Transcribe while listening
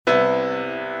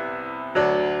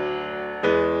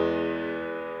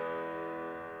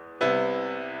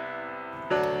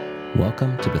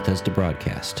Welcome to Bethesda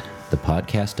Broadcast, the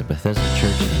podcast of Bethesda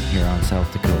Church in Huron,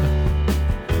 South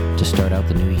Dakota. To start out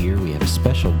the new year, we have a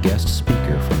special guest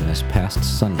speaker from this past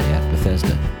Sunday at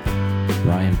Bethesda.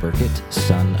 Ryan Burket,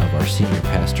 son of our senior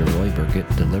pastor Roy Burket,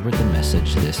 delivered the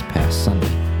message this past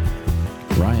Sunday.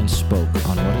 Ryan spoke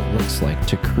on what it looks like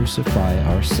to crucify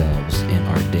ourselves in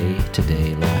our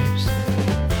day-to-day lives.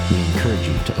 We encourage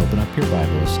you to open up your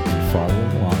Bibles and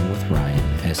follow along with Ryan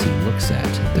as he looks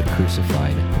at the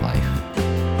crucified life.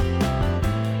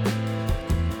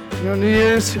 You know, New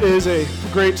Year's is a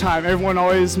great time. Everyone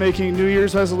always making New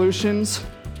Year's resolutions.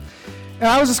 And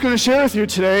I was just going to share with you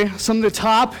today some of the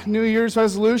top New Year's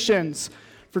resolutions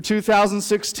for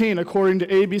 2016, according to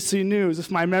ABC News. If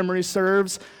my memory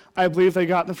serves, I believe they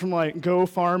got them from Go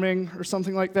Farming or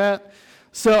something like that.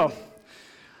 So,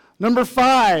 number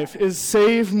 5 is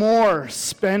save more,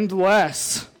 spend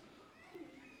less.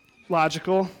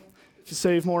 Logical. If you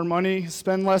save more money,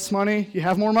 spend less money, you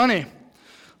have more money.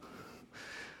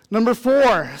 Number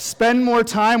 4, spend more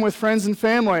time with friends and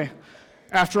family.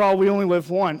 After all, we only live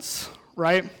once,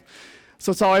 right?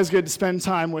 So it's always good to spend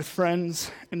time with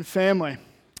friends and family.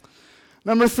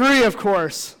 Number 3, of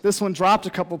course, this one dropped a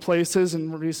couple places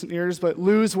in recent years, but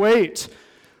lose weight,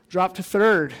 dropped to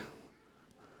 3rd.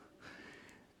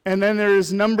 And then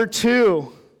there's number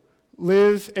 2,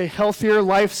 live a healthier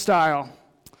lifestyle.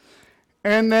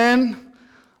 And then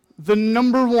the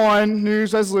number 1 New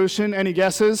Year's resolution, any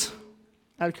guesses?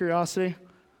 Out of curiosity?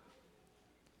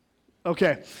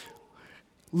 Okay.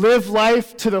 Live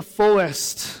life to the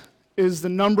fullest is the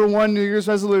number 1 New Year's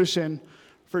resolution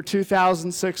for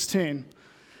 2016.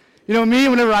 You know me,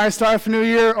 whenever I start for New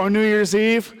Year or New Year's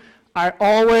Eve, I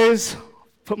always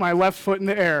put my left foot in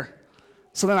the air.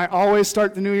 So then I always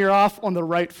start the new year off on the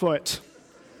right foot.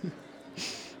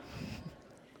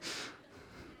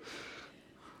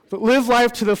 But live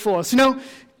life to the fullest. You know,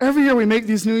 every year we make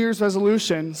these New Year's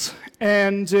resolutions,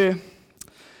 and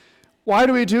why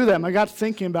do we do them? I got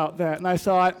thinking about that, and I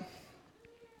thought,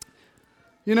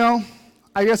 you know,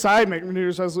 I guess I'd make New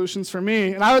Year's resolutions for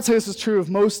me, and I would say this is true of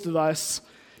most of us,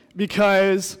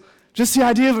 because just the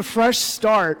idea of a fresh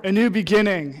start, a new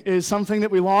beginning, is something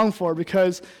that we long for,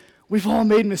 because we've all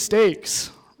made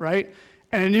mistakes, right?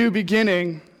 And a new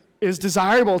beginning is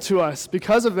desirable to us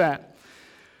because of that.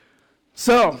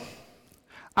 So,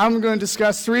 I'm going to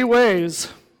discuss 3 ways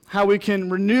how we can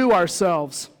renew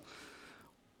ourselves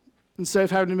instead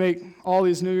of having to make all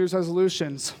these New Year's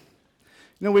resolutions.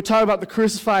 You know, we talk about the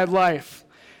crucified life.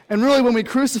 And really, when we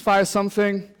crucify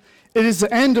something, it is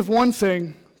the end of one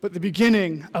thing, but the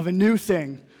beginning of a new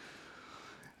thing.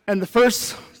 And the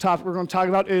first topic we're going to talk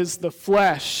about is the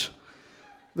flesh.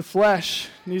 The flesh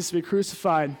needs to be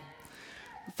crucified.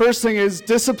 The first thing is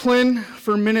discipline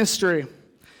for ministry.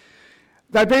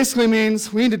 That basically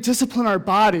means we need to discipline our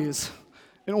bodies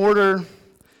in order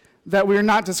that we are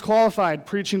not disqualified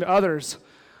preaching to others.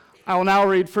 I will now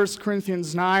read 1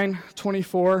 Corinthians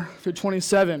 9:24 through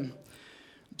 27.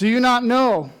 Do you not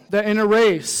know that in a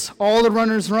race all the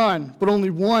runners run, but only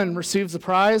one receives the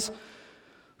prize?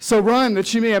 So run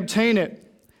that you may obtain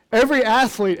it. Every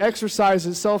athlete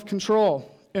exercises self-control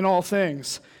in all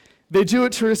things. They do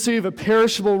it to receive a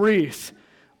perishable wreath,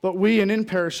 but we an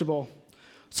imperishable.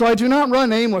 So I do not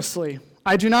run aimlessly.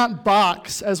 I do not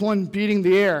box as one beating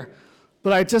the air,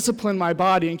 but I discipline my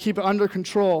body and keep it under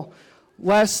control,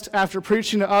 lest after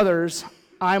preaching to others,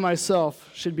 I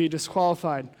myself should be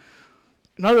disqualified.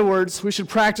 In other words, we should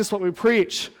practice what we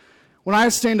preach. When I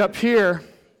stand up here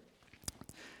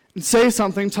and say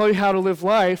something, tell you how to live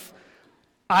life,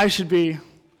 I should be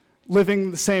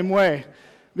living the same way.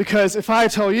 Because if I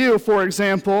tell you, for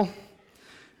example,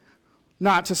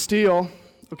 not to steal,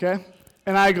 okay,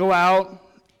 and I go out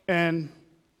and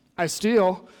I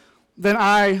steal, then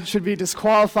I should be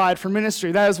disqualified for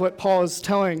ministry. That is what Paul is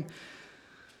telling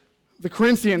the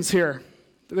Corinthians here,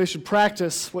 that they should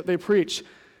practice what they preach.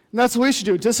 And that's what we should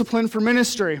do, discipline for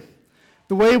ministry.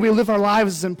 The way we live our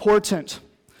lives is important.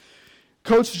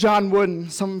 Coach John Wooden,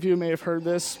 some of you may have heard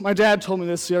this. My dad told me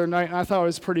this the other night, and I thought it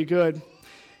was pretty good.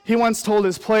 He once told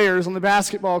his players on the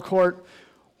basketball court,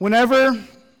 whenever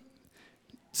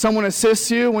someone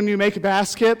assists you when you make a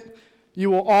basket, you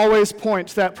will always point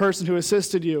to that person who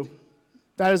assisted you.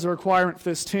 That is a requirement for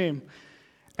this team.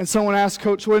 And someone asked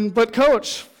Coach Wooden, but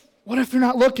Coach, what if they're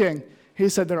not looking? He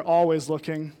said, they're always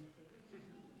looking.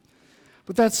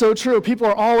 But that's so true. People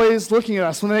are always looking at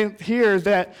us. When they hear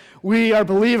that we are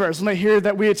believers, when they hear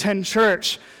that we attend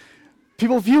church,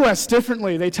 people view us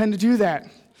differently. They tend to do that.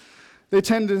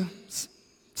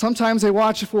 Sometimes they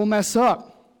watch if we'll mess up.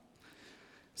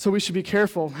 So we should be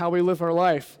careful how we live our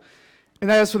life. And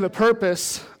that is for the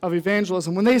purpose of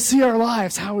evangelism. When they see our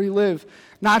lives, how we live,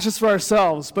 not just for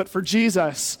ourselves, but for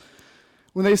Jesus,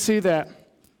 when they see that,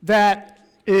 that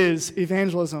is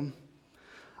evangelism.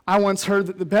 I once heard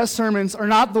that the best sermons are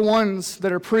not the ones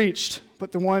that are preached,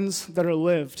 but the ones that are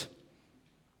lived.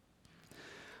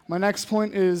 My next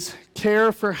point is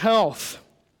care for health.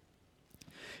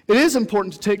 It is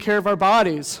important to take care of our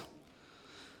bodies.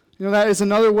 You know, that is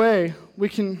another way we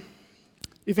can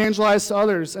evangelize to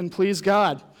others and please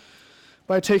God,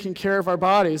 by taking care of our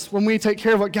bodies. When we take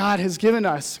care of what God has given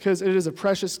us, because it is a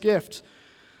precious gift.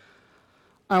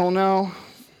 I will now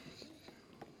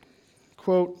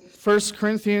quote 1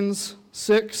 Corinthians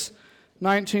 6,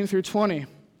 19 through 20.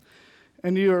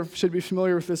 And you should be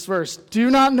familiar with this verse. Do you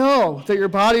not know that your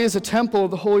body is a temple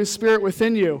of the Holy Spirit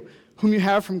within you, whom you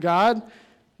have from God?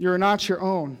 You are not your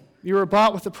own. You were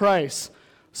bought with a price.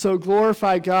 So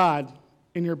glorify God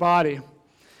in your body.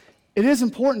 It is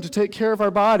important to take care of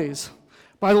our bodies.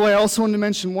 By the way, I also want to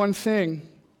mention one thing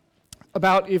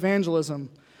about evangelism.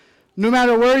 No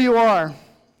matter where you are,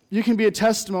 you can be a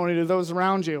testimony to those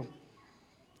around you.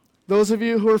 Those of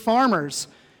you who are farmers,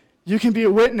 you can be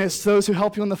a witness to those who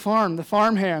help you on the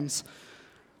farm hands.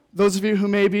 Those of you who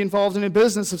may be involved in a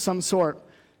business of some sort,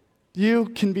 you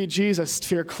can be Jesus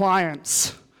to your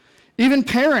clients. Even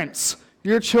parents,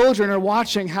 your children are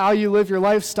watching how you live your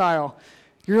lifestyle.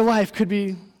 Your life could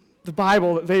be the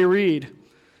Bible that they read.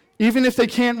 Even if they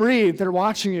can't read, they're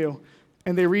watching you,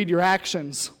 and they read your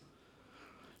actions.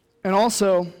 And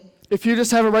also, if you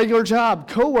just have a regular job,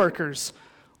 coworkers,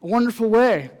 a wonderful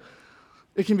way.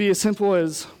 It can be as simple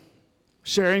as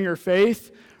sharing your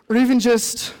faith, or even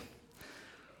just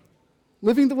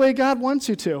living the way God wants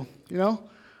you to, you know?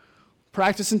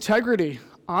 Practice integrity,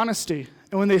 honesty.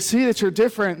 And when they see that you're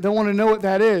different, they'll want to know what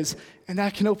that is, and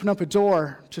that can open up a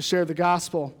door to share the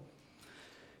gospel.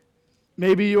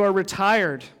 Maybe you are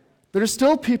retired. There's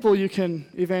still people you can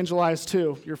evangelize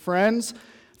to. Your friends,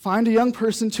 find a young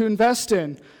person to invest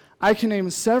in. I can name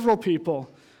several people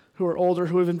who are older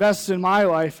who have invested in my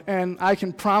life, and I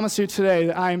can promise you today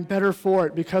that I am better for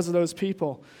it because of those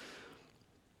people.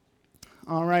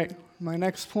 All right, my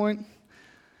next point.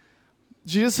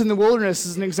 Jesus in the wilderness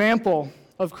is an example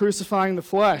of crucifying the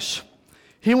flesh.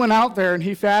 He went out there and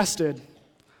he fasted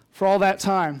for all that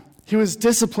time. He was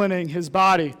disciplining his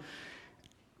body.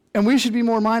 And we should be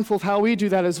more mindful of how we do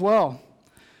that as well.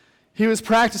 He was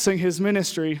practicing his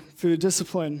ministry through the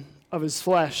discipline of his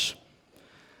flesh.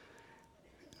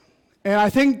 And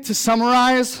I think to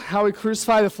summarize how we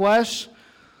crucify the flesh,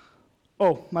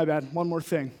 one more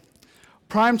thing.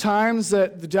 Prime times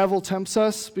that the devil tempts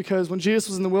us, because when Jesus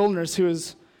was in the wilderness, he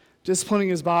was disciplining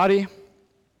his body,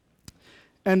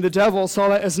 and the devil saw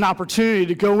that as an opportunity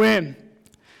to go in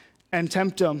and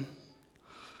tempt him.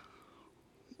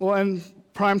 Well, and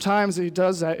prime times that he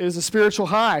does that is a spiritual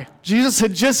high. Jesus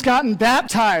had just gotten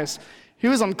baptized. He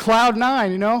was on cloud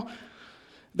 9, you know.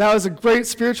 That was a great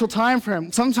spiritual time for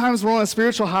him. Sometimes we're on a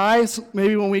spiritual high,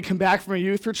 maybe when we come back from a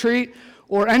youth retreat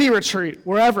or any retreat,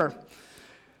 wherever.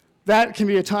 That can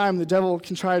be a time the devil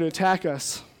can try to attack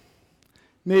us.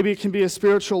 Maybe it can be a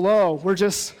spiritual low. We're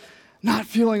just not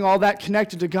feeling all that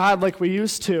connected to God like we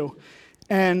used to.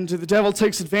 And the devil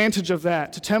takes advantage of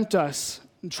that to tempt us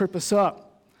and trip us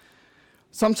up.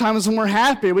 Sometimes when we're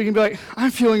happy, we can be like,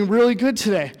 I'm feeling really good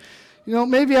today. You know,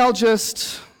 maybe I'll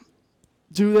just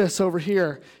do this over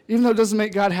here. Even though it doesn't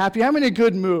make God happy, I'm in a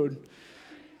good mood.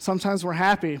 Sometimes we're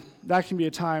happy. That can be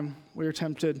a time where you're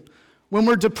tempted. When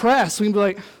we're depressed, we can be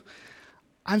like,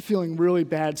 I'm feeling really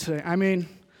bad today.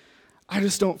 I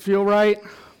just don't feel right.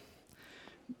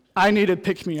 I need a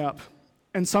pick-me-up.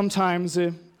 And sometimes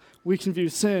we can view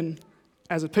sin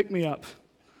as a pick-me-up.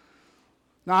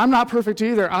 Now, I'm not perfect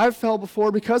either. I've fell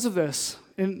before because of this.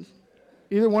 In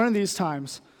either one of these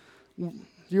times,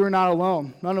 you are not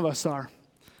alone. None of us are.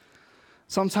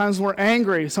 Sometimes we're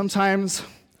angry. Sometimes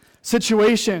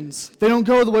situations, they don't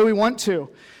go the way we want to.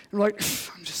 And we're like,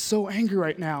 I'm just so angry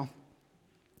right now.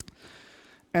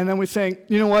 And then we think,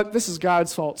 you know what, this is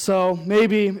God's fault. So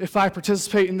maybe if I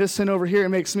participate in this sin over here, it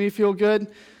makes me feel good.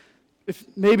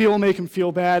 Maybe it will make him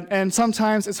feel bad. And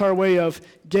sometimes it's our way of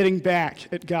getting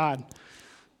back at God.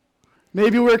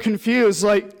 Maybe we're confused.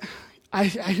 Like, I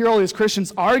hear all these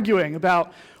Christians arguing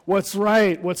about what's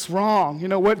right, what's wrong, you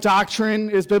know, what doctrine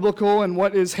is biblical and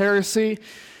what is heresy.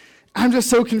 I'm just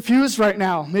so confused right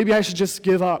now. Maybe I should just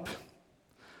give up.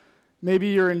 Maybe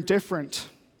you're indifferent,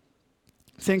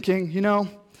 thinking, you know,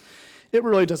 it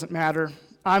really doesn't matter.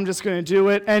 I'm just going to do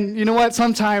it. And you know what?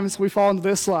 Sometimes we fall into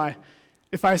this lie.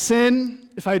 If I sin,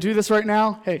 if I do this right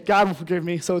now, hey, God will forgive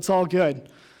me, so it's all good.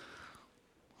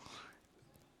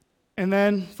 And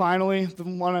then finally, the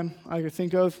one I could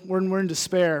think of, when we're in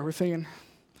despair, we're thinking,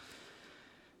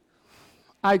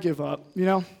 I give up.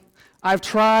 I've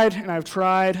tried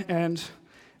and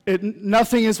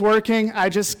nothing is working. I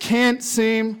just can't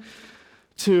seem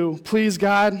to please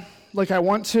God like I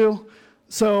want to,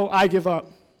 so I give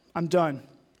up. I'm done.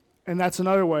 And that's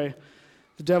another way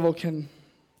the devil can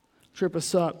trip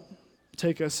us up,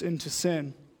 take us into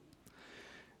sin.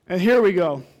 And here we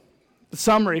go. The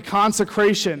summary,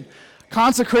 consecration.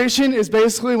 Consecration is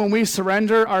basically when we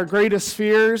surrender our greatest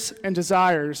fears and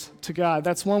desires to God.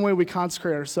 That's one way we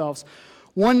consecrate ourselves.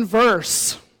 One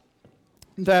verse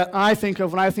that I think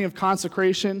of when I think of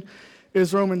consecration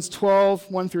is Romans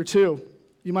 12, 1 through 2.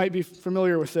 You might be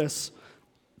familiar with this.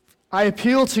 I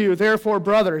appeal to you, therefore,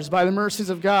 brothers, by the mercies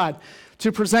of God,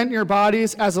 to present your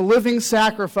bodies as a living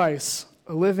sacrifice,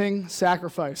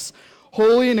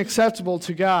 holy and acceptable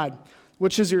to God,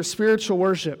 which is your spiritual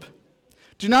worship.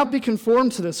 Do not be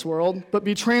conformed to this world, but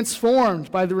be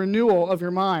transformed by the renewal of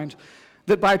your mind,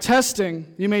 that by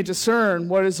testing you may discern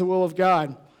what is the will of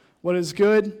God, what is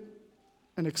good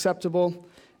and acceptable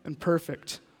and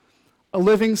perfect. A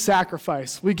living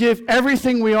sacrifice. We give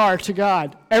everything we are to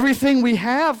God, everything we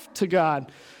have to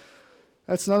God.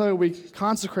 That's another way we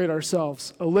consecrate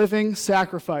ourselves, a living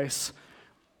sacrifice.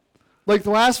 Like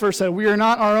the last verse said, we are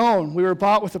not our own. We were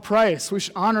bought with a price. We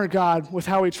should honor God with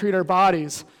how we treat our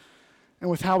bodies and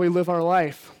with how we live our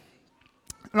life.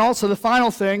 And also the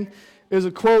final thing is a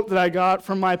quote that I got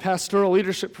from my pastoral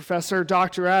leadership professor,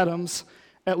 Dr. Adams,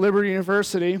 at Liberty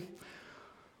University.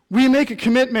 We make a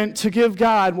commitment to give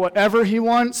God whatever he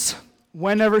wants,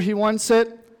 whenever he wants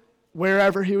it,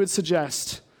 wherever he would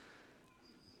suggest.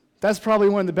 That's probably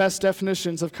one of the best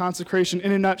definitions of consecration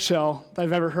in a nutshell that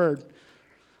I've ever heard.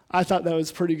 I thought that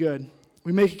was pretty good.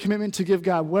 We make a commitment to give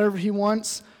God whatever he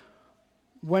wants,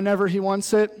 whenever he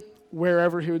wants it,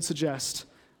 wherever he would suggest.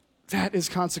 That is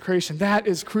consecration. That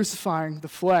is crucifying the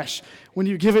flesh. When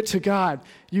you give it to God,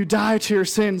 you die to your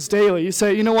sins daily. You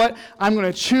say, you know what? I'm going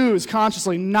to choose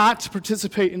consciously not to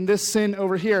participate in this sin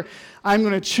over here. I'm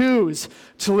going to choose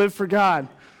to live for God.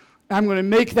 I'm going to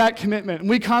make that commitment.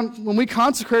 When we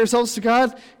consecrate ourselves to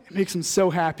God, it makes him so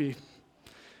happy.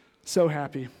 So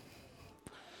happy.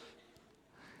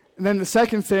 And then the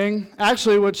second thing,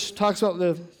 actually, which talks about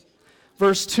the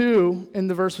verse 2 in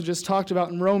the verse we just talked about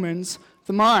in Romans,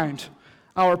 the mind.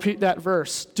 I'll repeat that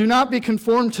verse. Do not be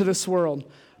conformed to this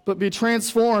world, but be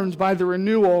transformed by the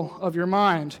renewal of your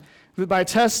mind, that by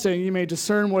testing you may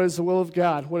discern what is the will of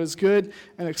God, what is good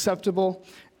and acceptable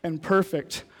and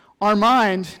perfect. Our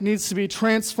mind needs to be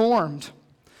transformed.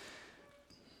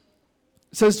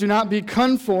 It says, do not be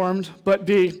conformed, but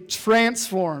be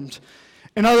transformed.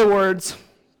 In other words,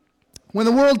 when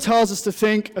the world tells us to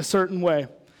think a certain way,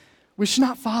 we should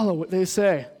not follow what they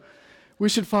say. We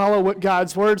should follow what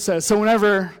God's word says. So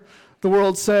whenever the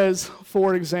world says,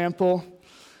 for example,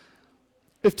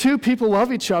 if two people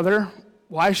love each other,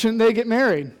 why shouldn't they get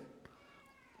married?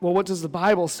 Well, what does the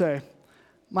Bible say?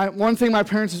 One thing my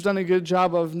parents have done a good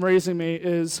job of in raising me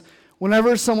is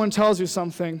whenever someone tells you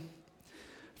something,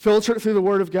 filter it through the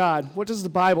word of God. What does the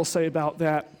Bible say about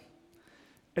that?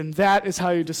 And that is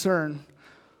how you discern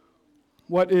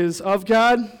what is of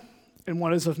God and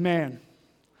what is of man.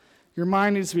 Your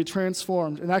mind needs to be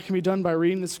transformed, and that can be done by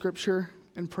reading the scripture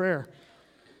and prayer.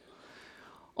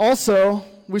 Also,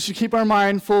 we should keep our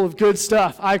mind full of good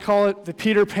stuff. I call it the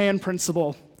Peter Pan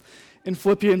principle in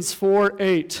Philippians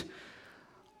 4:8.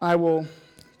 I will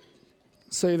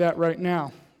say that right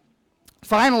now.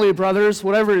 Finally, brothers,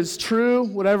 whatever is true,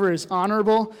 whatever is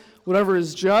honorable, whatever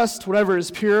is just, whatever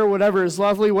is pure, whatever is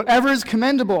lovely, whatever is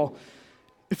commendable,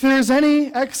 if there is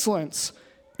any excellence,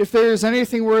 if there is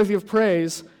anything worthy of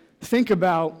praise, think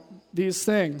about these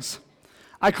things.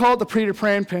 I call it the Peter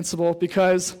Pan principle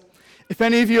because if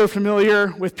any of you are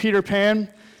familiar with Peter Pan,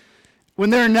 when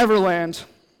they're in Neverland,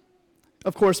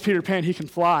 of course, Peter Pan, he can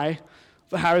fly,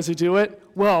 but how does he do it?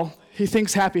 Well, he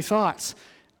thinks happy thoughts.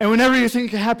 And whenever you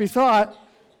think a happy thought,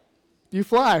 you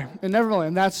fly in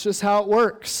Neverland. That's just how it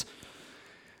works.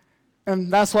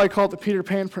 And that's why I call it the Peter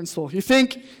Pan principle. You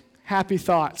think happy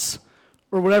thoughts,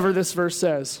 or whatever this verse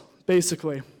says,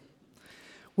 basically.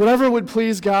 Whatever would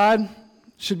please God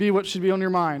should be what should be on your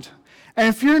mind. And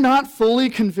if you're not fully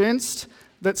convinced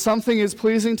that something is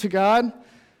pleasing to God,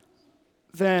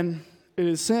 then it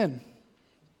is sin.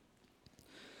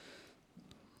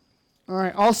 All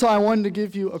right, also I wanted to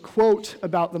give you a quote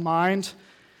about the mind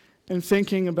and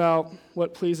thinking about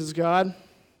what pleases God.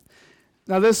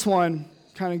 Now this one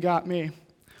kind of got me.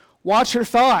 Watch your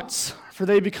thoughts, for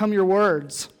they become your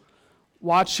words.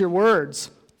 Watch your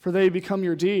words, for they become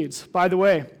your deeds. By the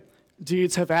way,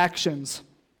 deeds have actions.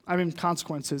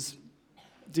 consequences.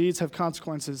 Deeds have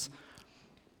consequences.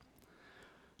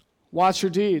 Watch your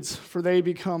deeds, for they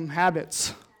become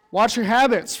habits. Watch your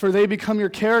habits, for they become your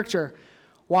character.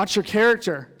 Watch your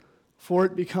character, for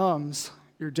it becomes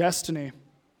your destiny.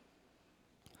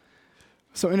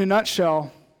 So in a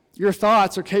nutshell, your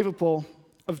thoughts are capable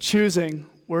of choosing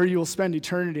where you will spend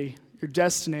eternity, your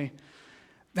destiny.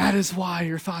 That is why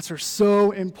your thoughts are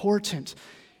so important.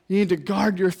 You need to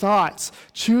guard your thoughts.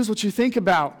 Choose what you think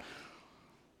about.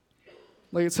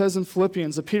 Like it says in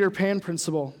Philippians, the Peter Pan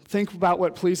principle. Think about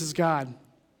what pleases God. And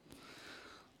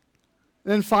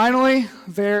then finally,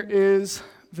 there is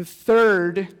the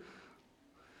third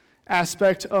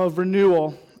aspect of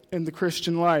renewal in the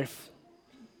Christian life,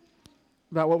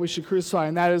 about what we should crucify,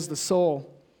 and that is the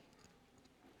soul.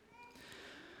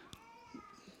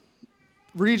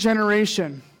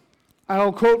 Regeneration.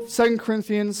 I'll quote 2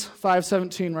 Corinthians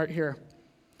 5:17 right here.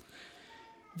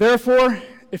 Therefore,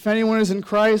 if anyone is in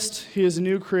Christ, he is a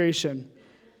new creation.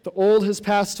 The old has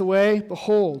passed away.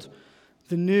 Behold,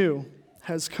 the new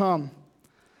has come.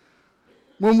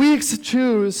 When we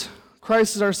choose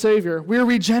Christ as our Savior, we're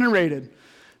regenerated.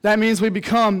 That means we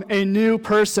become a new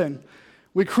person.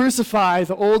 We crucify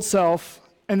the old self,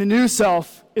 and the new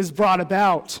self is brought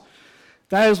about.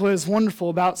 That is what is wonderful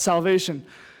about salvation.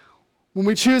 When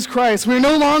we choose Christ, we're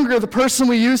no longer the person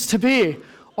we used to be.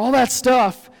 All that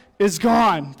stuff is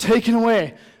gone, taken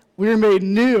away. We are made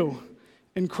new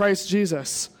in Christ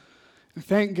Jesus. And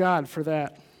thank God for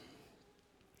that.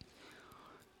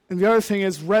 And the other thing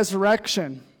is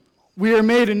resurrection. We are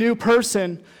made a new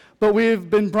person, but we have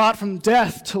been brought from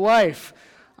death to life.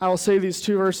 I will say these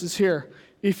two verses here.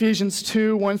 Ephesians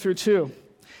 2:1-2.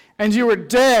 And you were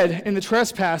dead in the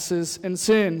trespasses and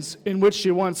sins in which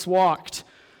you once walked,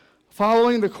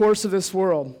 following the course of this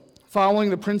world,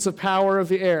 following the prince of power of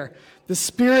the air, the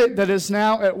spirit that is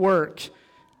now at work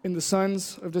in the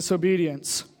sons of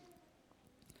disobedience.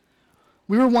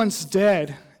 We were once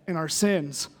dead in our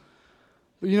sins.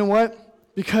 But you know what?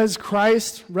 Because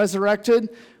Christ resurrected,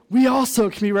 we also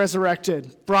can be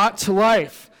resurrected, brought to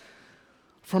life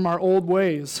from our old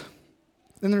ways.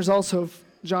 Then there's also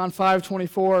John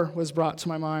 5:24 was brought to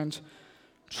my mind.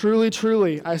 Truly,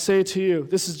 truly, I say to you,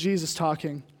 this is Jesus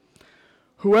talking,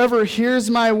 whoever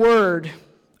hears my word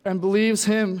and believes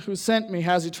him who sent me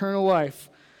has eternal life.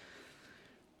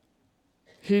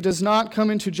 He does not come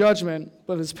into judgment,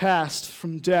 but is passed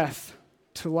from death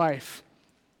to life.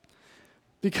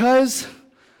 Because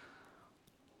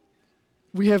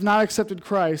we have not accepted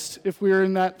Christ, if we are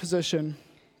in that position,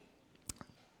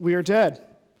 we are dead.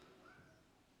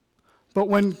 But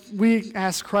when we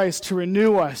ask Christ to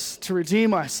renew us, to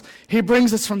redeem us, he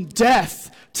brings us from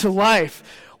death to life.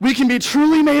 We can be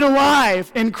truly made alive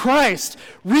in Christ,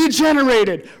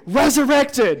 regenerated,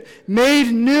 resurrected, made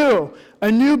new,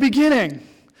 a new beginning.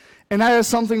 And that is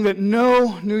something that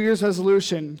no New Year's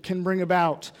resolution can bring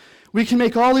about. We can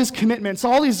make all these commitments,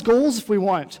 all these goals if we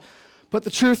want. But the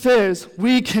truth is,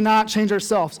 we cannot change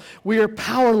ourselves. We are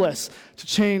powerless to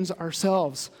change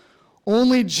ourselves.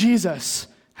 Only Jesus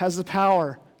has the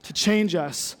power to change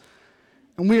us.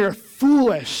 And we are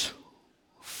foolish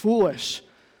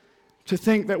to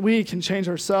think that we can change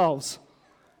ourselves,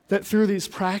 that through these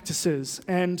practices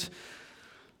and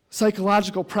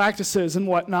psychological practices and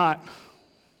whatnot,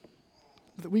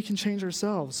 that we can change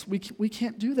ourselves. We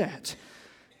can't do that.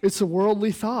 It's a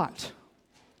worldly thought.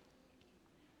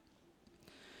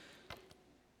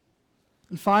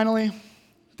 And finally,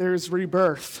 there's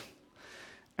rebirth.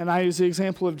 And I use the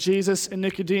example of Jesus and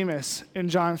Nicodemus in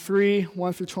John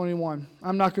 3:1-21.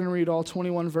 I'm not going to read all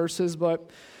 21 verses, but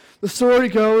the story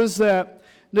goes that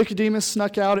Nicodemus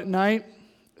snuck out at night,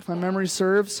 if my memory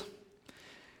serves,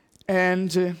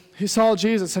 and he saw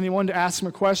Jesus and he wanted to ask him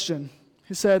a question.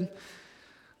 He said,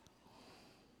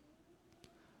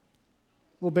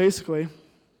 well, basically,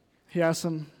 he asked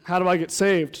him, how do I get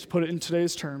saved, to put it in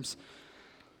today's terms.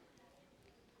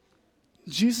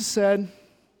 Jesus said,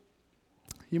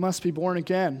 you must be born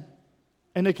again.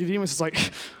 And Nicodemus is like,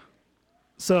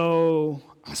 so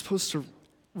I'm supposed to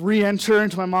re-enter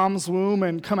into my mom's womb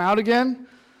and come out again?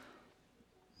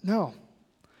 No.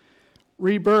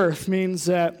 Rebirth means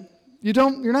that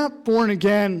you're not born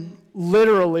again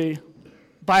literally,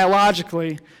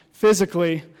 biologically,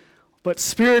 physically, but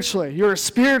spiritually. You're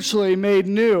spiritually made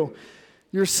new.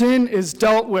 Your sin is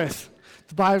dealt with.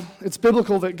 It's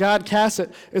biblical that God casts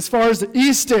it as far as the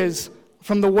east is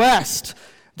from the west.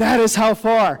 That is how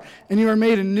far. And you are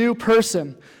made a new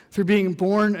person through being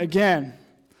born again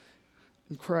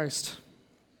in Christ.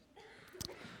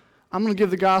 I'm going to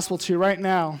give the gospel to you right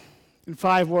now in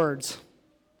 5 words.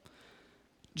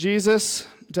 Jesus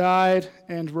died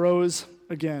and rose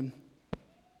again.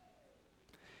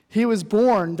 He was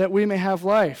born that we may have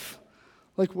life,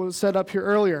 like what was said up here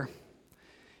earlier.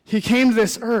 He came to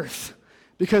this earth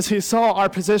because he saw our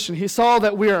position. He saw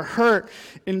that we are hurt,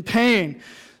 in pain,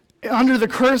 under the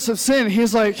curse of sin.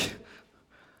 He's like,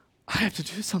 I have to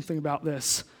do something about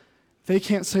this. They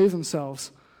can't save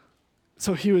themselves.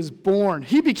 So he was born.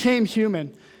 He became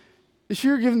human. If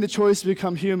you were given the choice to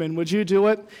become human, would you do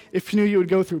it? If you knew you would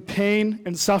go through pain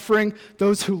and suffering,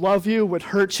 those who love you would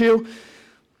hurt you,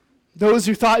 those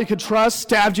you thought you could trust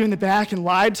stabbed you in the back and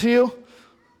lied to you?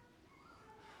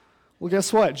 Well,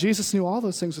 guess what? Jesus knew all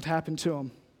those things would happen to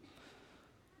him.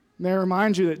 May I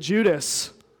remind you that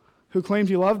Judas, who claimed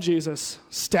he loved Jesus,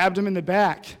 stabbed him in the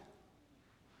back,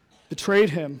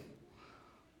 betrayed him.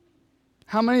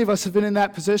 How many of us have been in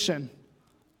that position?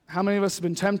 How many of us have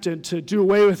been tempted to do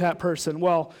away with that person?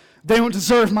 Well, they don't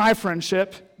deserve my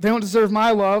friendship. They don't deserve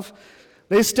my love.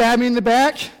 They stabbed me in the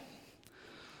back.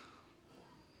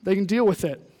 They can deal with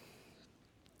it.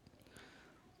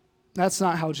 That's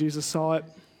not how Jesus saw it.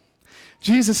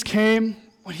 Jesus came,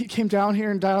 when he came down here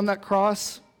and died on that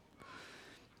cross,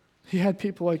 he had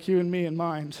people like you and me in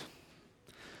mind.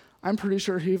 I'm pretty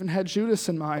sure he even had Judas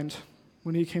in mind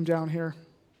when he came down here.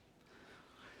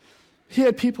 He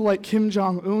had people like Kim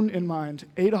Jong-un in mind,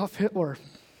 Adolf Hitler.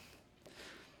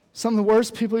 Some of the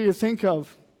worst people you think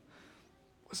of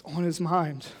was on his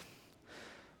mind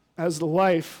as the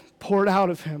life poured out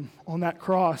of him on that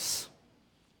cross.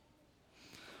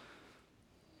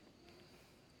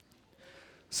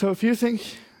 So if you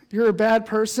think you're a bad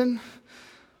person,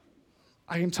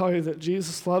 I can tell you that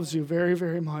Jesus loves you very,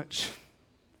 very much.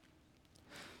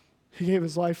 He gave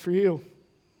his life for you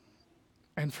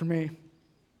and for me.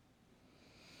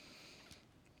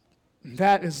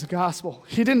 That is the gospel.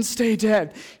 He didn't stay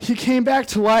dead. He came back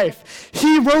to life.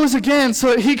 He rose again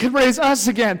so that he could raise us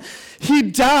again. He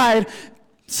died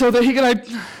so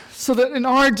that in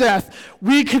our death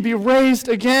we could be raised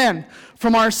again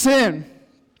from our sin.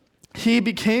 He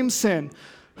became sin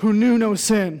who knew no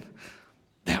sin,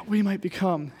 that we might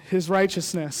become his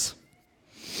righteousness.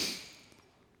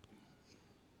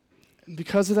 And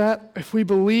because of that, if we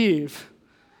believe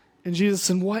in Jesus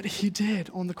and what he did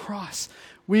on the cross,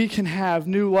 we can have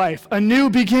new life, a new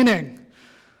beginning,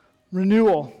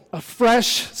 renewal, a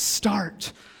fresh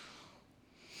start.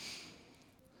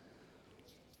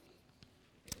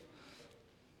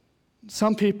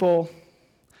 Some people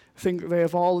think they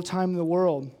have all the time in the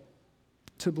world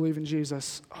to believe in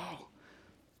Jesus. Oh,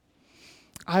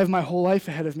 I have my whole life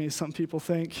ahead of me, some people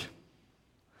think.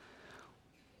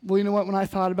 Well, you know what? When I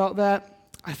thought about that,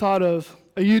 I thought of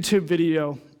a YouTube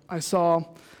video I saw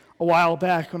a while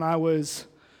back when I was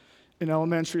in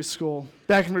elementary school.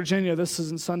 Back in Virginia, this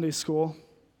is in Sunday school.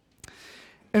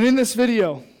 And in this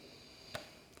video,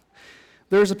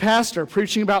 there's a pastor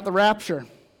preaching about the rapture.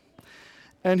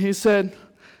 And he said,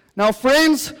 now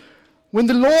friends, when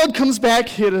the Lord comes back,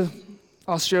 he had an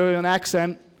Australian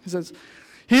accent, he says,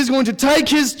 he's going to take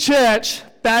his church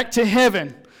back to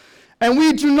heaven. And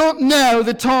we do not know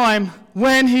the time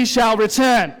when he shall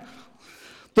return.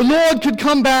 The Lord could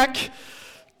come back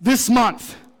this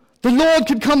month. The Lord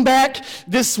could come back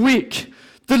this week.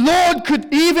 The Lord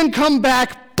could even come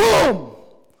back, boom!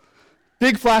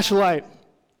 Big flash of light.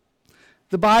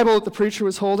 The Bible that the preacher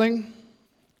was holding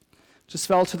just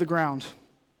fell to the ground.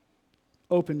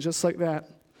 Open, just like that.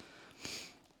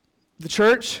 The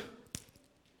church,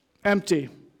 empty.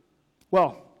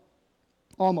 Well,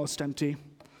 almost empty.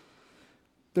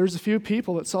 There's a few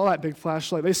people that saw that big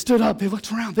flashlight. They stood up, they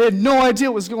looked around. They had no idea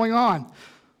what was going on.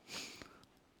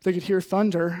 They could hear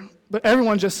thunder, but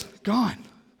everyone just gone.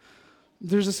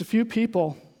 There's just a few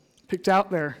people picked out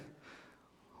there.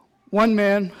 One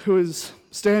man who was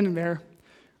standing there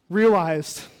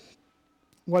realized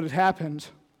what had happened,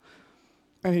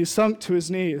 and he sunk to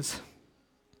his knees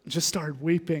and just started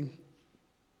weeping.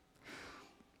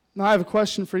 Now I have a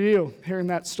question for you, hearing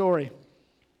that story.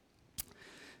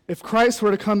 If Christ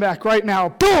were to come back right now,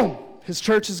 boom, his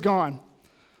church is gone.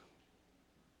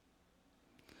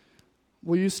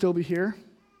 Will you still be here?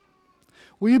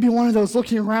 Will you be one of those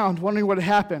looking around, wondering what had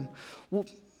happened? Well,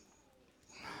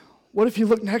 what if you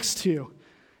look next to you,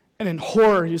 and in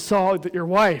horror you saw that your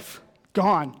wife,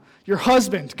 gone, your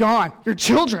husband, gone, your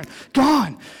children,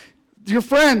 gone, your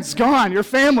friends, gone, your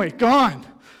family, gone,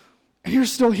 and you're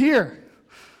still here?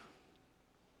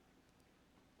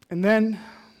 And then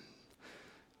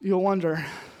you'll wonder,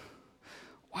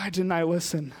 why didn't I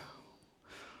listen?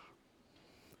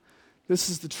 This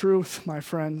is the truth, my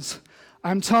friends.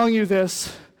 I'm telling you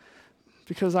this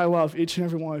because I love each and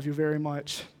every one of you very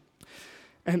much.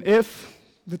 And if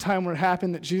the time were to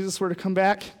happen that Jesus were to come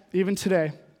back, even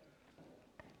today,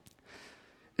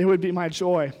 it would be my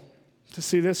joy to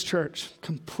see this church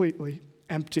completely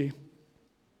empty.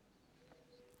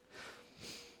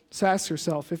 So ask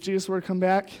yourself, if Jesus were to come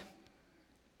back,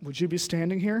 would you be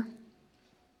standing here?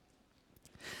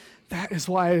 That is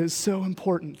why it is so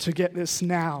important to get this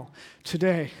now,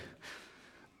 today.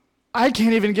 I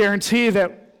can't even guarantee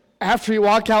that after you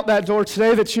walk out that door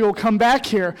today that you will come back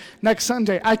here next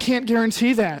Sunday. I can't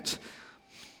guarantee that.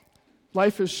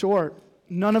 Life is short.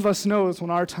 None of us knows when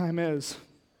our time is.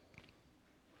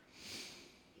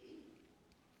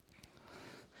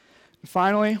 And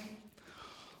finally,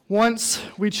 once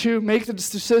we make this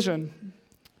decision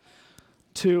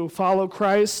to follow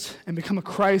Christ and become a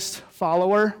Christ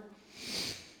follower,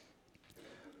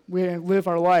 we live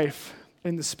our life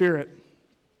in the Spirit.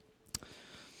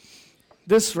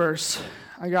 This verse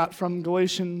I got from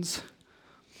Galatians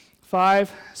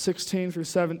 5:16 through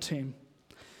 17.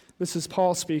 This is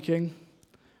Paul speaking.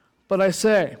 But I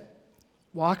say,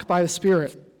 walk by the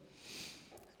Spirit,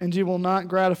 and you will not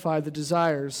gratify the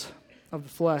desires of the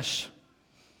flesh.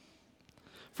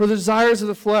 For the desires of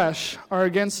the flesh are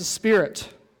against the Spirit,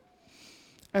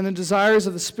 and the desires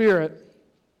of the Spirit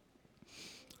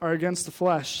are against the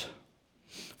flesh.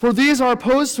 For these are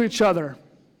opposed to each other,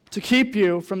 to keep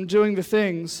you from doing the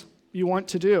things you want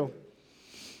to do.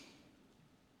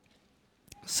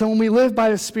 So when we live by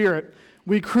the Spirit,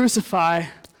 we crucify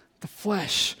the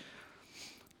flesh.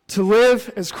 To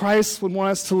live as Christ would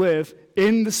want us to live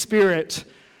in the Spirit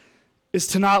is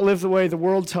to not live the way the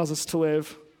world tells us to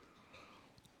live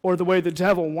or the way the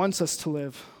devil wants us to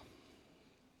live.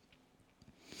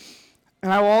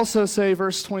 And I will also say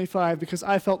verse 25 because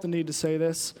I felt the need to say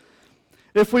this.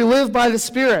 If we live by the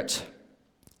Spirit,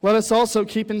 let us also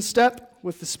keep in step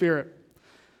with the Spirit.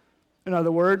 In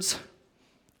other words,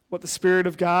 what the Spirit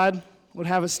of God would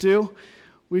have us do,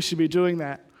 we should be doing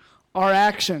that. Our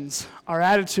actions, our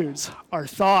attitudes, our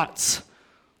thoughts,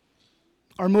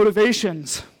 our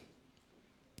motivations,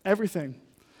 everything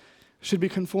should be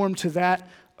conformed to that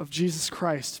of Jesus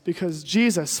Christ, because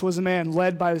Jesus was a man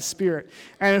led by the Spirit.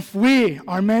 And if we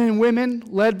are men and women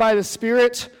led by the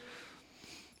Spirit,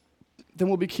 then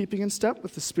we'll be keeping in step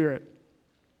with the Spirit.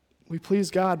 We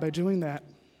please God by doing that.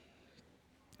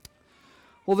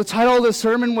 Well, the title of the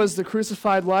sermon was The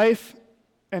Crucified Life,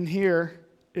 and here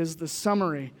is the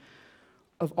summary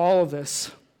of all of this.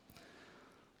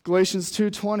 Galatians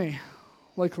 2:20,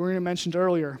 like Lorena mentioned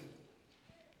earlier.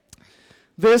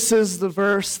 This is the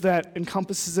verse that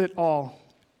encompasses it all,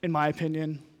 in my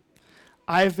opinion.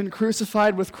 I have been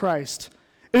crucified with Christ.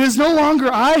 It is no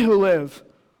longer I who live,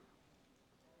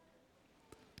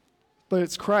 but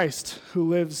it's Christ who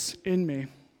lives in me.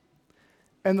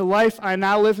 And the life I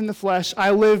now live in the flesh,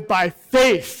 I live by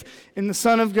faith in the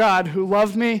Son of God who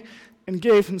loved me and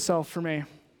gave himself for me.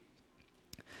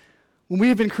 When we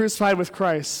have been crucified with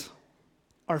Christ,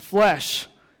 our flesh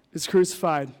is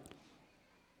crucified.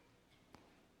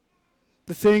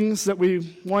 The things that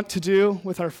we want to do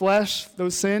with our flesh,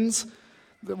 those sins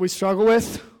that we struggle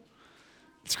with,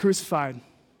 it's crucified.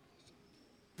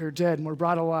 They're dead and we're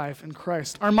brought alive in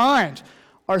Christ. Our mind,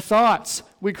 our thoughts,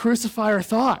 we crucify our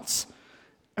thoughts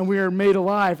and we are made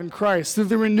alive in Christ through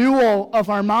the renewal of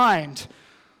our mind.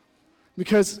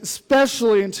 Because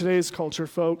especially in today's culture,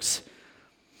 folks,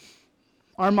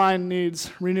 our mind needs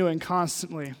renewing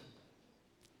constantly,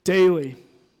 daily.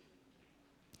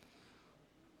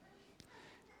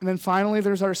 And then finally,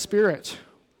 there's our spirit.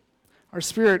 Our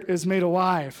spirit is made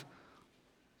alive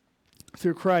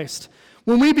through Christ.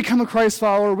 When we become a Christ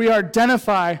follower, we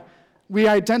identify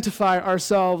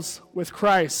ourselves with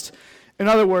Christ. In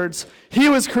other words, he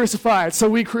was crucified, so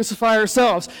we crucify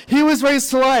ourselves. He was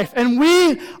raised to life, and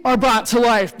we are brought to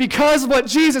life because of what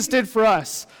Jesus did for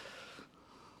us.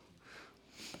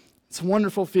 It's a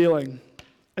wonderful feeling,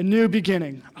 a new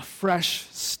beginning, a fresh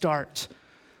start.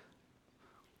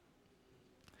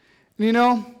 And you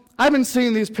know, I've been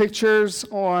seeing these pictures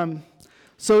on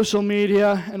social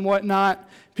media and whatnot,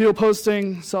 people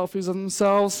posting selfies of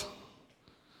themselves.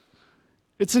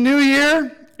 It's a new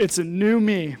year, it's a new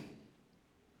me.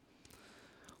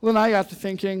 Well, then I got to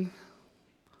thinking,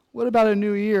 what about a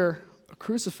new year, a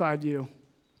crucified you?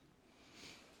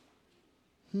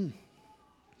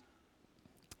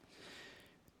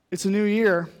 It's a new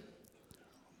year,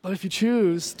 but if you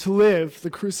choose to live the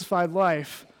crucified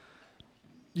life,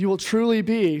 you will truly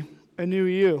be a new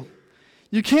you.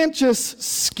 You can't just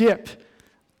skip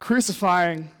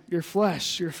crucifying your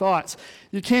flesh, your thoughts.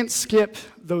 You can't skip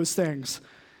those things.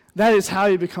 That is how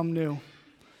you become new.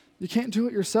 You can't do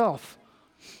it yourself.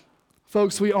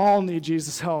 Folks, we all need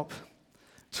Jesus' help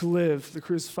to live the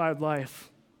crucified life.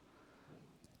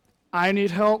 I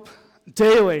need help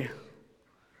daily.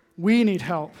 We need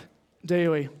help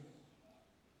daily.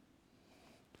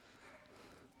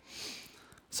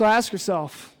 So ask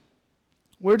yourself,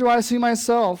 where do I see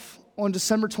myself on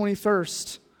December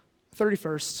 31st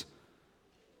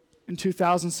in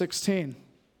 2016?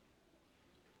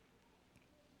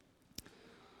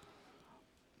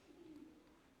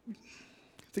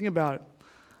 Think about it.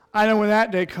 I know when that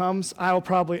day comes, I will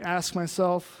probably ask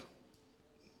myself,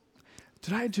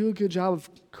 did I do a good job of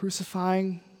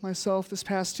crucifying myself this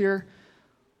past year?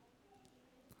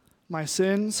 My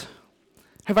sins?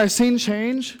 Have I seen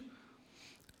change?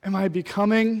 Am I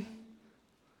becoming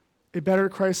a better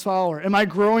Christ follower? Am I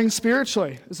growing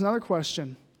spiritually? Is another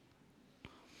question.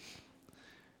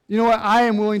 You know what? I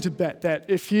am willing to bet that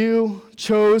if you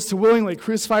chose to willingly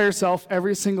crucify yourself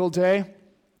every single day,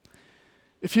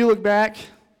 if you look back,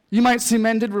 you might see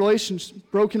mended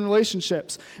broken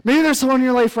relationships. Maybe there's someone in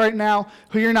your life right now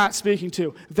who you're not speaking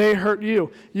to. They hurt you.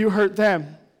 You hurt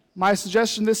them. My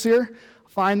suggestion this year,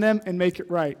 find them and make it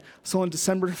right. So on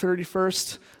December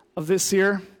 31st of this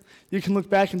year, you can look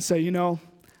back and say, you know,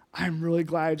 I'm really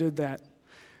glad I did that.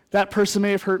 That person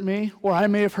may have hurt me, or I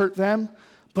may have hurt them,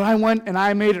 but I went and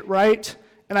I made it right,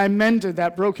 and I mended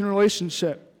that broken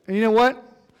relationship. And you know what?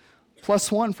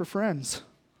 +1 for friends.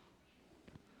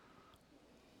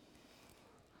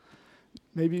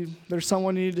 Maybe there's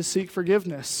someone you need to seek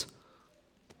forgiveness.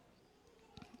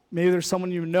 Maybe there's someone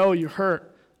you know you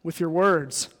hurt with your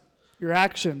words, your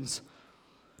actions.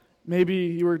 Maybe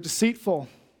you were deceitful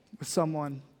with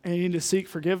someone and you need to seek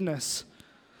forgiveness.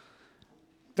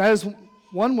 That is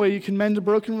one way you can mend a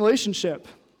broken relationship,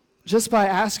 just by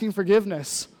asking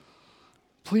forgiveness.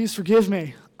 Please forgive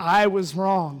me. I was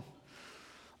wrong.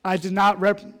 I did not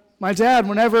my dad,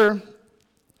 whenever,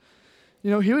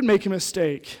 he would make a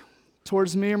mistake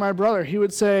towards me or my brother, he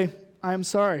would say, I'm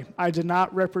sorry, I did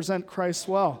not represent Christ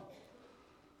well.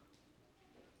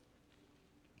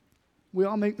 We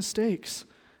all make mistakes,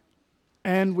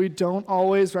 and we don't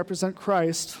always represent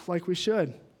Christ like we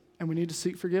should, and we need to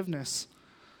seek forgiveness.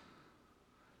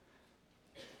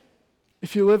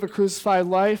 If you live a crucified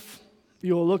life,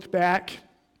 you will look back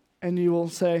and you will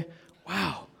say,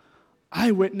 wow,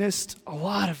 I witnessed a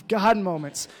lot of God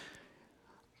moments.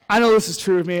 I know this is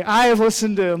true of me. I have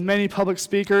listened to many public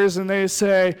speakers, and they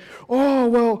say, oh,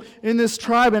 well, in this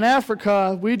tribe in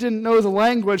Africa, we didn't know the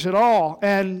language at all,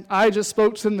 and I just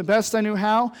spoke to them the best I knew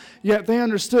how, yet they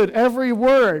understood every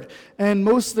word, and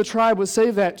most of the tribe was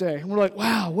saved that day. And we're like,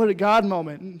 wow, what a God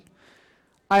moment. And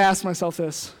I ask myself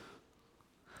this,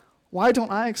 why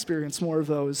don't I experience more of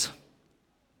those?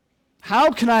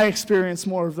 How can I experience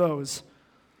more of those?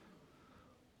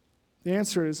 The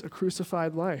answer is a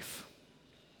crucified life.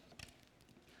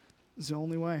 Is the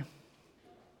only way.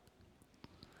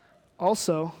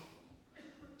 Also,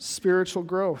 spiritual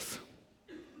growth.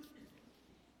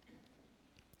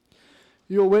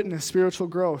 You'll witness spiritual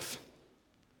growth.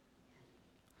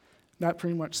 That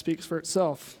pretty much speaks for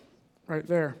itself right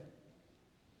there.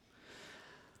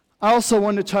 I also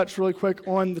want to touch really quick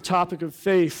on the topic of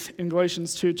faith in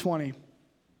Galatians 2:20.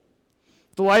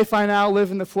 The life I now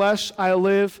live in the flesh, I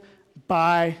live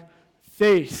by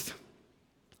faith.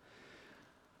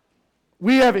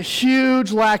 We have a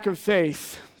huge lack of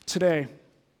faith today.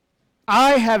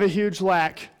 I have a huge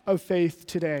lack of faith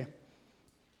today.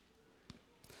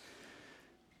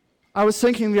 I was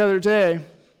thinking the other day,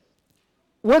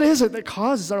 what is it that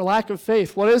causes our lack of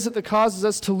faith? What is it that causes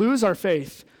us to lose our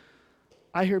faith?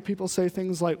 I hear people say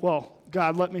things like, well,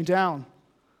 God let me down.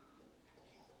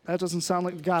 That doesn't sound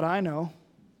like the God I know.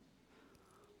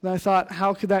 Then I thought,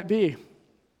 how could that be?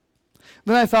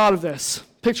 Then I thought of this.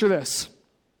 Picture this.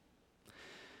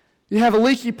 You have a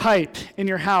leaky pipe in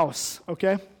your house,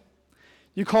 okay?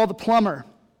 You call the plumber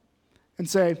and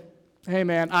say, hey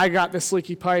man, I got this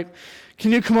leaky pipe.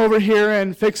 Can you come over here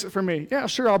and fix it for me? Yeah,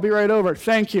 sure, I'll be right over.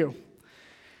 Thank you.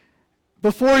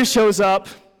 Before he shows up,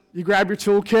 you grab your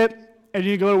toolkit and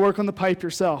you go to work on the pipe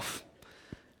yourself.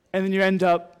 And then you end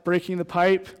up breaking the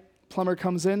pipe. Plumber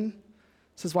comes in,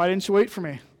 says, why didn't you wait for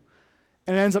me?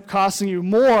 And it ends up costing you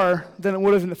more than it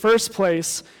would have in the first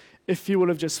place if you would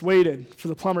have just waited for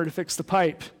the plumber to fix the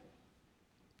pipe.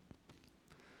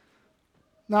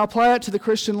 Now apply that to the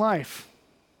Christian life.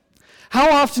 How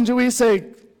often do we say,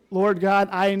 Lord God,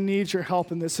 I need your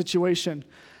help in this situation.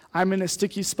 I'm in a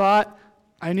sticky spot.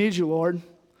 I need you, Lord.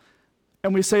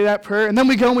 And we say that prayer, and then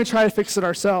we go and we try to fix it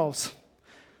ourselves.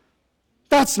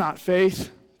 That's not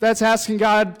faith. That's asking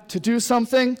God to do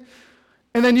something,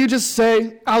 and then you just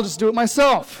say, I'll just do it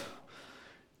myself.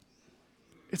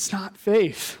 It's not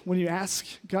faith when you ask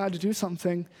God to do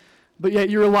something, but yet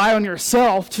you rely on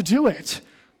yourself to do it.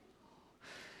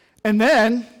 And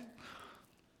then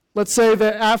Let's say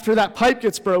that after that pipe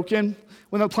gets broken,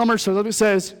 when the plumber shows up, he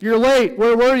says, "You're late.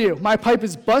 Where were you? My pipe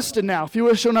is busted now. If you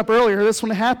would have shown up earlier, this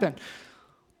wouldn't have happened."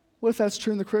 What if that's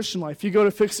true in the Christian life? You go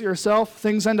to fix it yourself,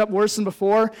 things end up worse than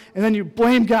before, and then you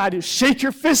blame God. You shake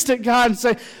your fist at God and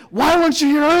say, "Why weren't you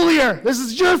here earlier? This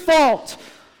is your fault."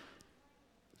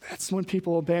 That's when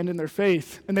people abandon their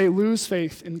faith, and they lose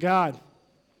faith in God.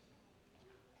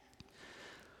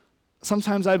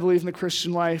 Sometimes I believe in the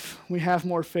Christian life, we have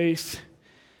more faith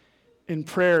in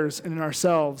prayers and in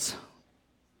ourselves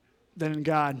than in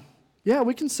God. Yeah,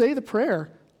 we can say the prayer,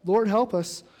 "Lord, help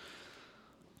us."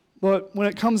 But when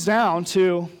it comes down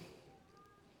to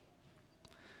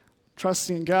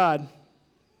trusting in God,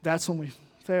 that's when we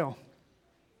fail.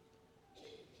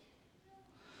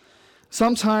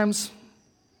 Sometimes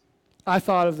I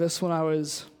thought of this when I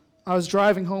was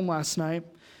driving home last night,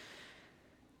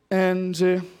 and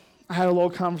I had a little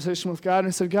conversation with God, and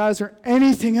I said, "God, is there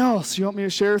anything else you want me to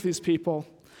share with these people?"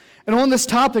 And on this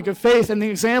topic of faith and the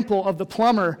example of the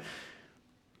plumber,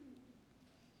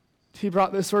 he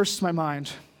brought this verse to my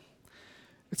mind.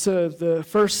 It's the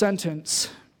first sentence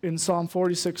in Psalm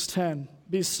 46:10.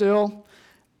 "Be still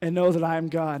and know that I am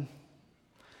God."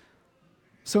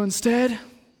 So instead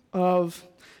of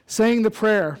saying the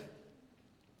prayer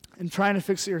and trying to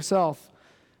fix it yourself,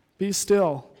 be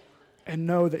still and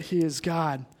know that He is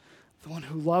God, the one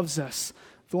who loves us,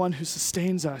 the one who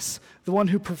sustains us, the one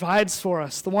who provides for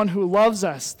us, the one who loves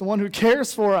us, the one who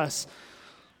cares for us.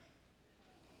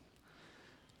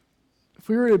 If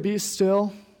we were to be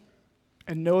still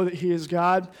and know that He is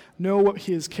God, know what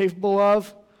He is capable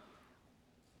of,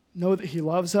 know that He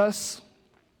loves us,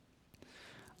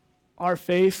 our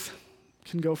faith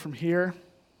can go from here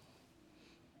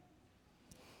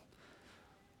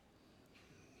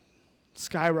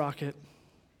skyrocket.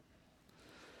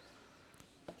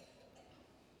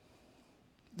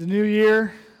 The new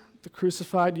year, the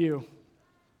crucified you.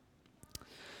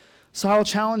 So I will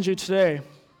challenge you today,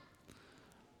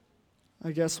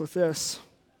 I guess, with this.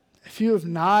 If you have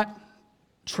not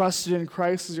trusted in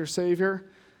Christ as your Savior,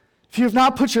 if you have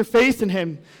not put your faith in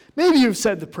Him, maybe you've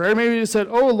said the prayer, maybe you said,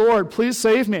 "Oh Lord, please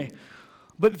save me."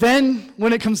 But then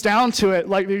when it comes down to it,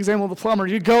 like the example of the plumber,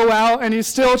 you go out and you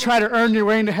still try to earn your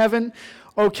way into heaven.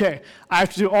 Okay, I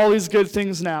have to do all these good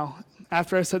things now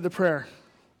after I said the prayer.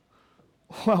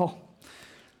 Well,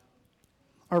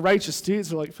 our righteous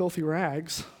deeds are like filthy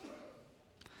rags.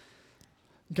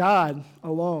 God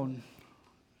alone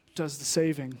does the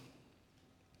saving.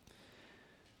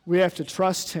 We have to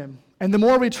trust Him. And the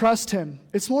more we trust Him,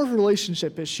 it's more of a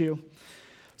relationship issue.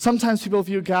 Sometimes people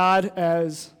view God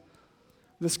as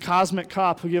this cosmic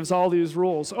cop who gives all these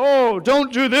rules. "Oh,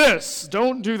 don't do this.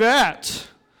 Don't do that.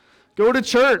 Go to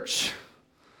church."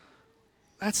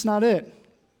 That's not it.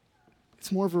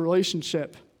 It's more of a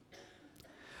relationship.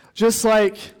 Just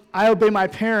like I obey my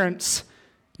parents,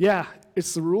 yeah,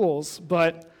 it's the rules,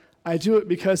 but I do it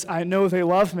because I know they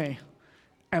love me,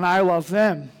 and I love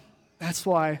them. That's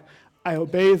why I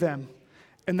obey them.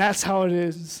 And that's how it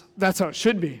is. That's how it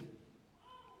should be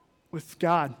with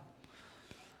God.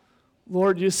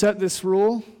 Lord, you set this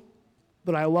rule,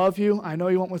 but I love you. I know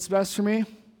you want what's best for me.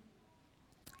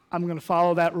 I'm going to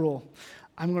follow that rule.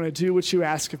 I'm going to do what you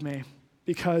ask of me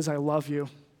because I love you.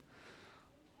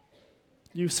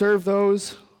 You serve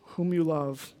those whom you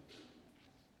love.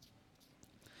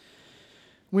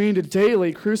 We need to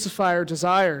daily crucify our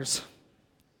desires.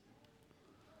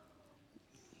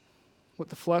 What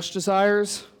the flesh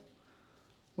desires,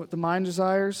 what the mind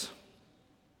desires.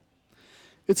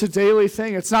 It's a daily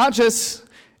thing. It's not just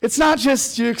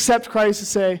you accept Christ and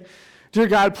say, "Dear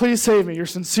God, please save me." You're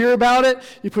sincere about it.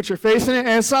 You put your faith in it.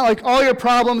 And it's not like all your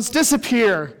problems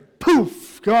disappear.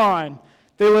 Poof, gone.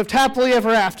 They lived happily ever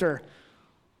after.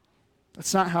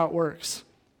 That's not how it works.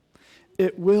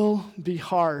 It will be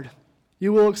hard.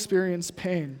 You will experience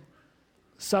pain,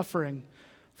 suffering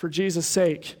for Jesus'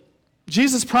 sake.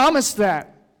 Jesus promised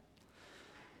that.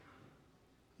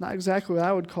 Not exactly what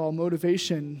I would call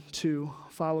motivation to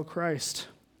follow Christ.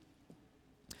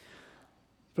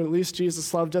 But at least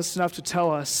Jesus loved us enough to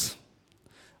tell us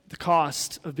the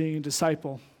cost of being a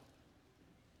disciple.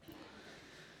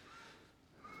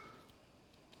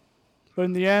 But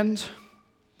in the end,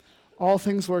 all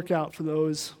things work out for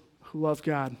those who love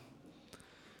God,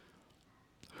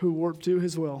 who do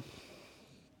His will.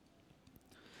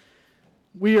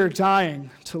 We are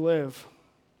dying to live.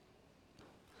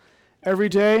 Every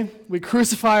day, we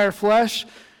crucify our flesh.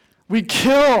 We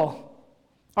kill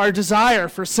our desire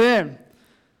for sin.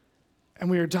 And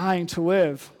we are dying to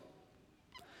live.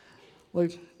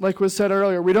 Like was said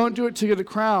earlier, we don't do it to get a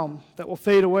crown that will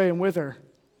fade away and wither,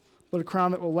 but a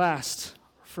crown that will last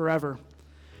forever.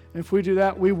 And if we do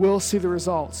that, we will see the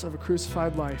results of a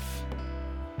crucified life.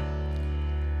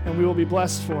 And we will be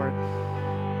blessed for it.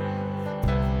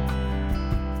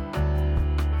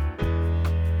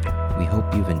 We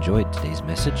hope you've enjoyed today's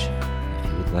message.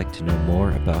 If you would like to know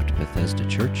more about Bethesda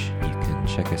Church, you can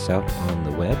check us out on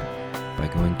the web by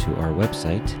going to our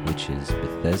website, which is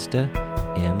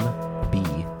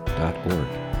BethesdaMB.org.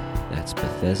 That's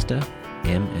Bethesda,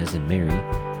 M as in Mary,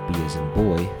 B as in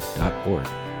boy.org.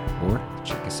 Or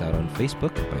check us out on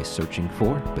Facebook by searching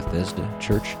for Bethesda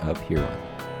Church of Huron.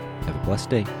 Have a blessed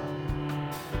day.